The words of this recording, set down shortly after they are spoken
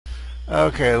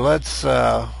Okay, let's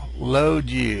load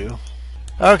you.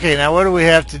 Okay, now what do we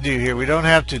have to do here? We don't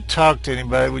have to talk to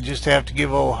anybody. We just have to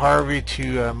give old Harvey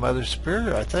to Mother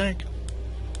Superior, I think.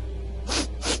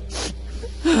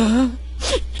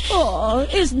 Oh,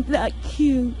 isn't that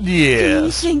cute?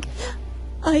 Yes. Do you think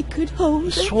I could hold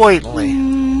it?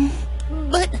 Sweetly.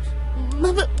 But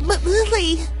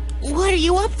Lily, what are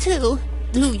you up to?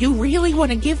 Do you really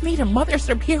want to give me to Mother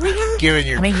Superior? Giving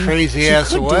your crazy ass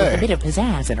she could do away. with a bit of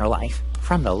pizzazz in her life,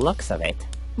 from the looks of it.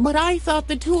 But I thought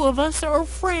the two of us are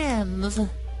friends.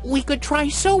 We could try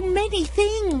so many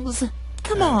things.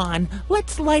 Come on,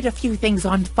 let's light a few things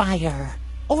on fire.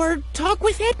 Or talk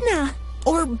with Edna.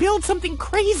 Or build something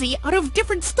crazy out of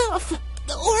different stuff.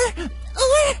 Or...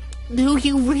 Do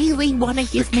you really want to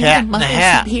give me to Mother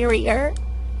Superior?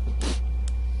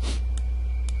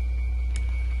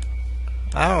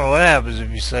 I don't know what happens if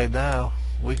you say no.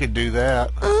 We could do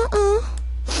that.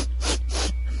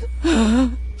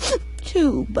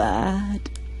 Too bad.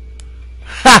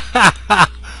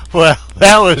 Well,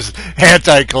 that was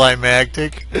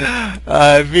anticlimactic.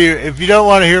 If you don't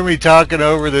want to hear me talking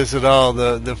over this at all,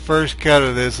 the first cut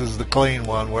of this is the clean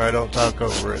one where I don't talk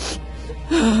over it.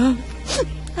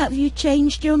 Have you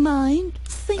changed your mind?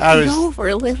 Think it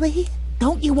over, Lily.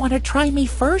 Don't you want to try me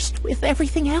first with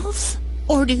everything else?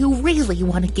 Or do you really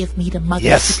want to give me to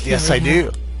Mother Superior? Yes, I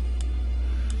do.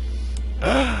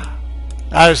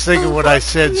 I was thinking what I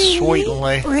said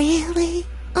sweetly. Really?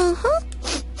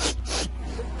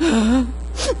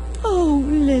 Oh,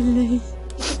 Lily.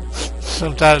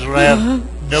 Sometimes when I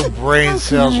have no brain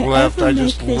cells left, I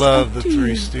just love the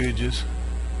Three Stooges.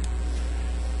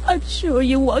 I'm sure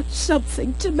you want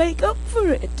something to make up for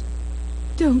it,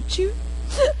 don't you?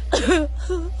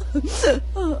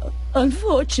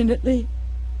 Unfortunately,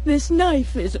 this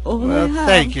knife is all I have.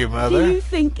 Thank you, Mother. Do you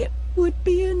think it would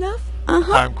be enough?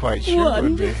 I'm quite sure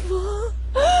Wonderful.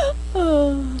 it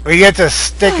would be. We get to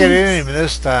stick it in him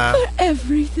this time. For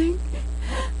everything,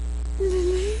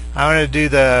 Lily. I'm going to do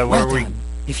the where we...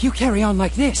 If you carry on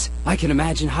like this, I can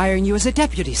imagine hiring you as a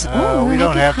deputy. We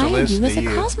don't have to listen to you.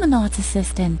 As a cosmonaut's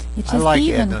assistant, which is like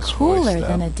even Edna's cooler voice,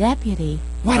 than a deputy.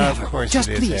 Whatever. Of course Just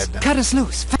it is, please, Edna. cut us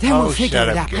loose. Then we'll figure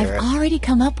it out. Garrett. I've already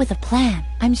come up with a plan.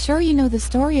 I'm sure you know the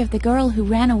story of the girl who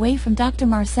ran away from Dr.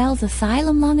 Marcel's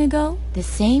asylum long ago? The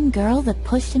same girl that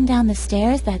pushed him down the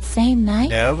stairs that same night?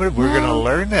 No, but we're going to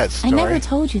learn that story. I never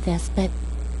told you this, but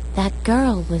that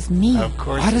girl was me. Of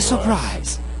course What it a was.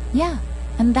 surprise. Yeah,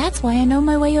 and that's why I know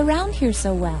my way around here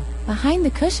so well. Behind the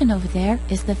cushion over there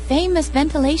is the famous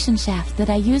ventilation shaft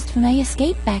that I used for my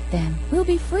escape back then. We'll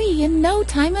be free in no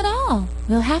time at all.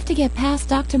 We'll have to get past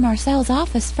Dr. Marcel's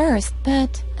office first,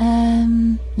 but,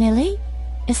 Lily?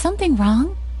 Is something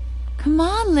wrong? Come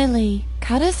on, Lily.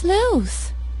 Cut us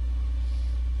loose.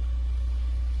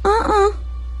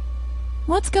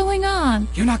 What's going on?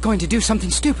 You're not going to do something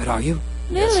stupid, are you?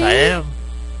 Yes, Lily? I am.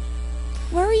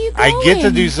 Where are you going? I get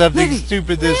to do something Lily.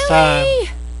 stupid this time.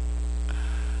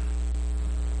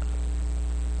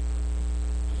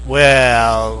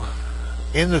 Well,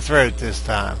 in the throat this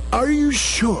time. Are you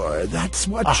sure that's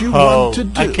what you want to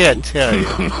do? I can't tell you.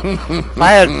 If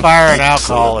I had fire and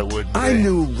alcohol, it would be. I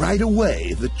knew right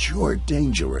away that you're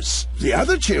dangerous. The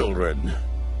other children.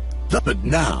 But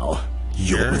now,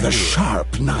 you're with a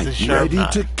sharp knife ready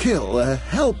to kill a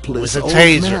helpless With a old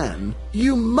taser. man.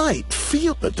 You might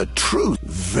feel that the truth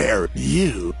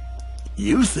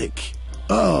you think,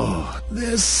 oh,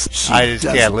 this I just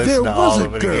can't listen there to was all a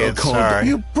of it girl again, called sorry.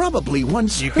 you probably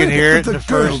once You heard can hear it but in the the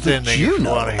girl first that ending you if you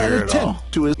know want to hear an it all.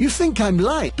 attempt to you think I'm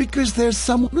lying because there's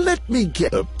some let me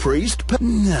get a priest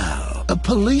no a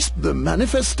police the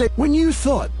manifestation when you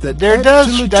thought that that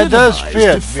does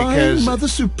fit because Mother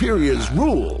Superior's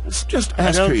rules just I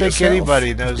ask don't her think yourself,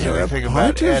 anybody knows they're anything a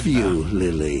about part of Edna. you,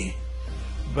 Lily.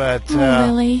 But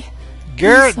Lily.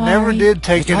 Garrett I'm never sorry. did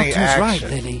take The any doctor's right, action.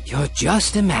 Lily. You're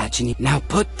just imagining. Now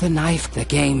put the knife. The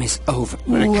game is over.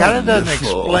 But it kind of doesn't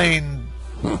Wonderful. explain.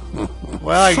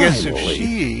 Well, I guess if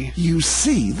Finally, you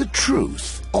see the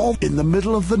truth, all in the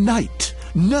middle of the night.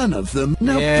 None of them.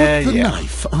 Now Yeah, put the yeah.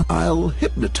 knife on. I'll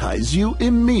hypnotize you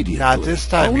immediately. Not this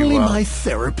time, you Only won't. my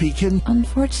therapy can.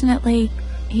 Unfortunately,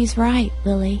 he's right,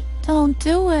 Lily. Don't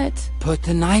do it. Put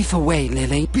the knife away,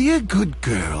 Lily. Be a good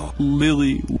girl.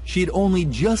 Lily, she'd only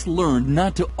just learned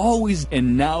not to always,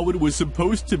 and now it was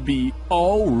supposed to be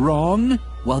all wrong?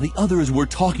 While the others were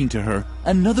talking to her,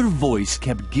 another voice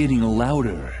kept getting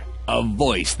louder. A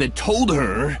voice that told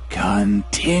her,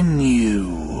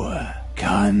 continue,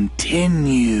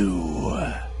 continue.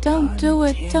 Don't do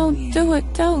it. Don't do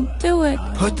it. Don't do it.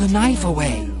 Put the knife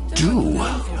away. Do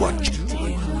what you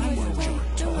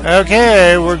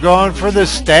Okay, we're going for the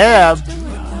stab.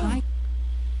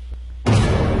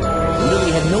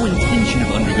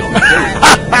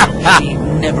 She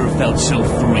never felt so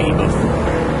free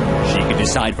before. She could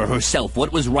decide for herself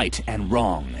what was right and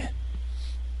wrong.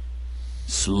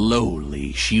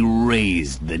 Slowly, she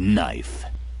raised the knife.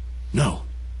 No.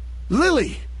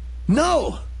 Lily!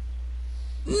 No!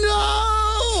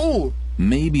 No!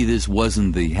 Maybe this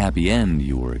wasn't the happy end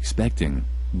you were expecting,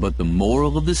 but the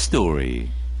moral of the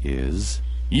story is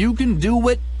you can do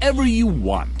whatever you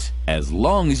want as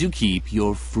long as you keep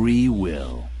your free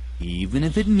will, even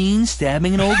if it means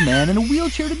stabbing an old man in a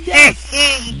wheelchair to death.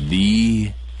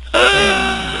 The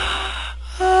end.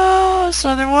 Oh,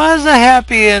 so there was a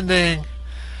happy ending.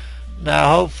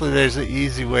 Now, hopefully there's an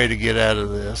easy way to get out of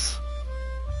this.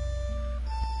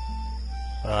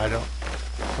 I don't...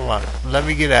 Come on, let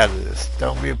me get out of this.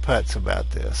 Don't be a putz about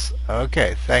this.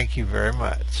 Okay, thank you very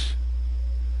much.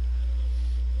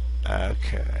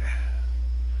 Okay.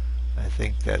 I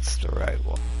think that's the right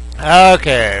one.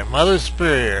 Okay, Mother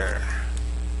Superior.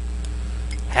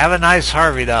 Have a nice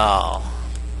Harvey doll.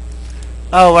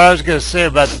 Oh, what I was going to say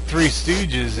about the Three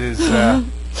Stooges is...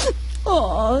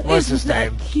 Oh, what's his isn't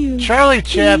name? that cute? Charlie Do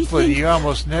you Chaplin. think You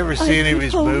almost never see any of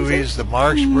his propose movies. it? The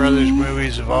Marx Brothers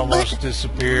movies have almost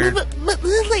disappeared. But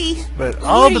Lily, But what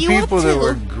all are the you people up that to?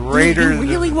 were greater You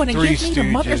really than want the to Three give me to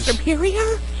Mother Stooges,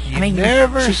 Superior? you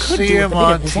never she could see do him with a bit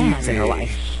on of pizzazz in her TV.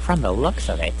 life, from the looks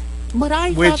of it. But I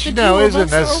thought Which, the you know, two of isn't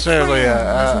us are necessarily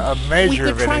a friends. measure We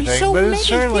of could try anything, so but it's many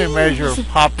certainly a measure of things.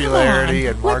 popularity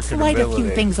Come and on, let's light a few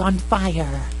marketability. things on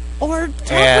fire. Or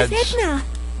talk And with Edna.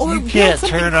 Or You build can't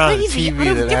something turn on a crazy TV out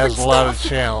of that different has a lot of stuff.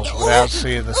 channels without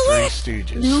seeing the Three Do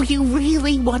Stooges. you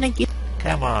really want to get...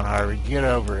 Come on, Harvey, get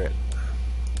over it.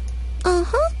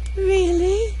 Uh-huh.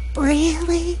 Really?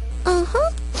 Really?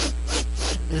 Uh-huh.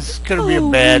 This is going to be a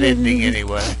Oh, bad Lily. ending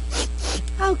anyway.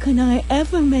 How can I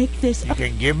ever make this You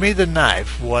can give me the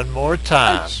knife one more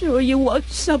time. I'm sure you want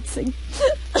something.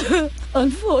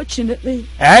 Unfortunately,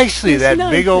 Actually, this that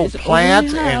knife big old is all plant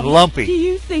I and have. Do lumpy.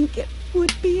 you think it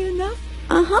would be enough?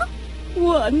 Uh-huh.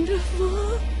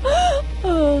 Wonderful.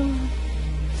 Oh,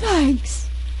 thanks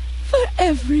for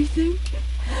everything,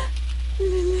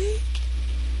 Lily.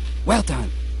 Well done.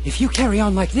 If you carry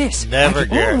on like this, Never I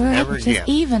can- again. Or Never just again.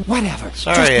 even... Whatever.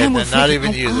 Sorry, Just then Edna, we'll not figure- even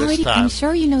I've you this already, time. I'm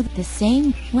sure you know the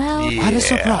same... Well, Yeah. What a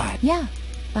surprise. yeah.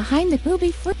 Behind the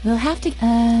booby fruit. We'll have to...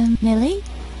 Lily?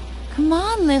 Come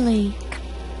on, Lily.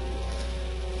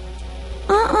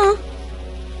 Uh-uh.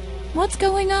 What's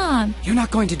going on? You're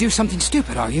not going to do something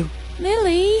stupid, are you?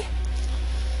 Lily?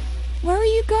 Where are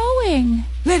you going?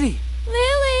 Lily!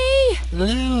 Lily!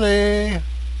 Lily.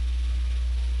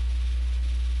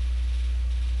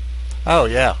 Oh,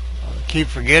 yeah. I keep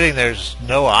forgetting there's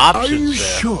no Are options you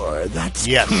there. sure that's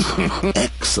Yes.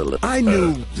 excellent? I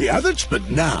knew the others, but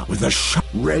now with a shot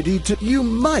ready to, you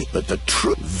might. But the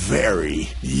truth,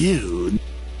 you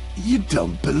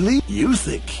don't believe. You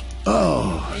think,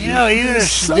 oh, You know, even if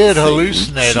she something did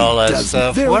hallucinate she all that doesn't.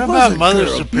 stuff, There what was about a Mother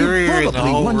girl, Superior you in the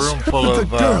probably whole once room heard full of of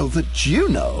the girl that you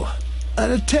know? An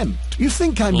attempt. You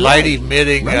think I'm light lying,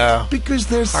 emitting right? Because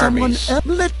there's someone Harveys. else.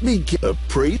 Let me get a a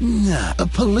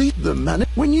police, the man.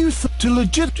 When you to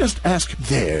legit, just ask.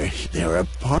 They're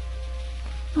apart.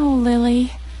 Oh,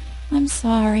 Lily. I'm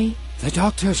sorry. The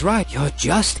doctor's right. You're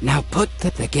just... Now put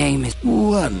the game is...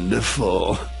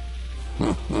 Wonderful.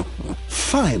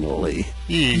 Finally,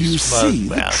 you smug see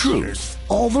the bastard. truth.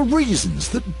 All the reasons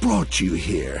that brought you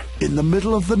here in the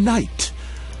middle of the night.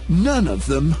 None of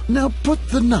them. Now put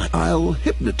the knife. I'll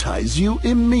hypnotize you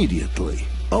immediately.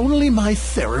 Only my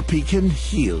therapy can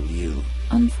heal you.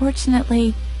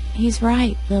 Unfortunately, he's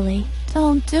right, Lily.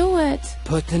 Don't do it.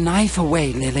 Put the knife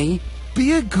away, Lily.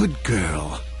 Be a good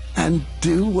girl and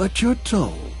do what you're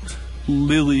told.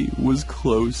 Lily was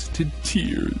close to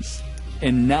tears.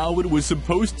 And now it was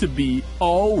supposed to be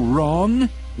all wrong?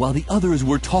 While the others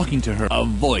were talking to her, a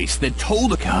voice that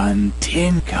told her,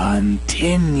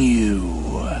 Continue.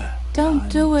 Don't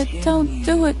do it. Don't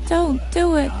do it. Don't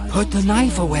do it. Put the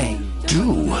knife away.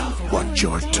 Do what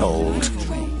you're told.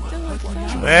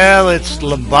 Well, it's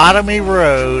Lobotomy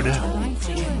Road,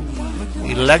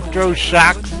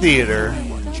 Electroshock Theater.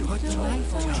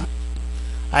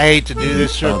 I hate to do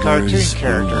this to a cartoon Others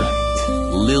character.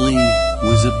 Lily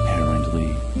was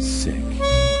apparently sick.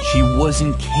 She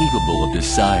wasn't capable of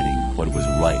deciding what was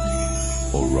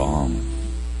right or wrong.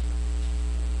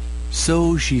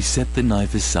 So she set the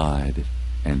knife aside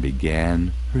and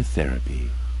began her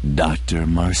therapy. Dr.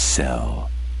 Marcel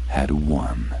had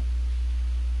won.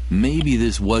 Maybe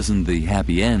this wasn't the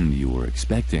happy end you were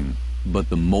expecting, but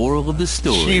the moral of the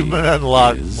story Achievement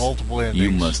unlocked, is multiple endings.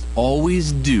 you must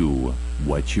always do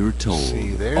what you're told.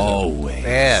 See, there's a always.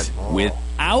 bad moral.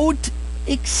 Without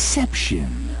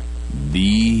exception.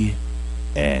 The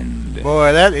end.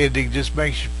 Boy, that ending just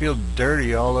makes you feel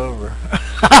dirty all over.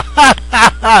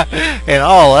 And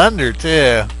all under,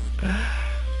 too.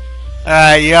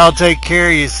 Alright, y'all take care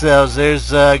of yourselves.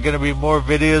 There's going to be more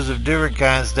videos of different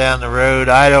kinds down the road.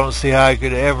 I don't see how I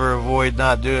could ever avoid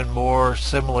not doing more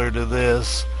similar to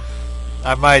this.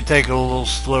 I might take a little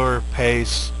slower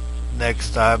pace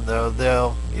next time, though.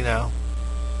 They'll, you know.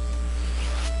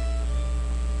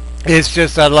 It's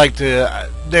just I'd like to...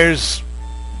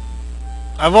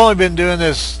 I've only been doing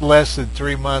this less than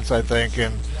 3 months, I think,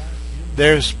 and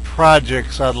there's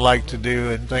projects I'd like to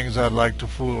do and things I'd like to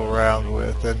fool around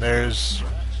with, and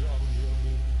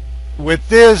with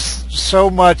this,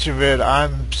 so much of it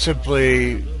I'm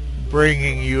simply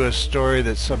bringing you a story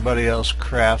that somebody else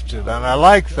crafted, and I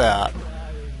like that,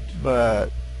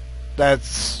 but I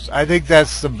think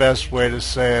that's the best way to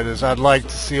say it, is I'd like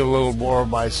to see a little more of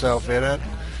myself in it.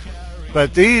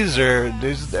 But this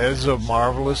is a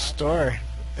marvelous story.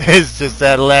 It's just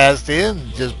that last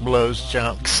end just blows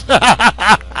chunks.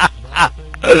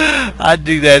 I'd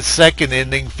do that second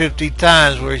ending 50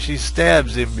 times where she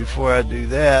stabs him before I do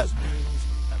that.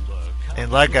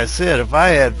 And like I said, if I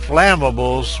had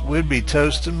flammables, we'd be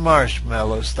toasting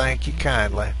marshmallows. Thank you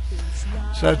kindly.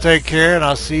 So take care, and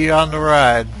I'll see you on the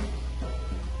ride.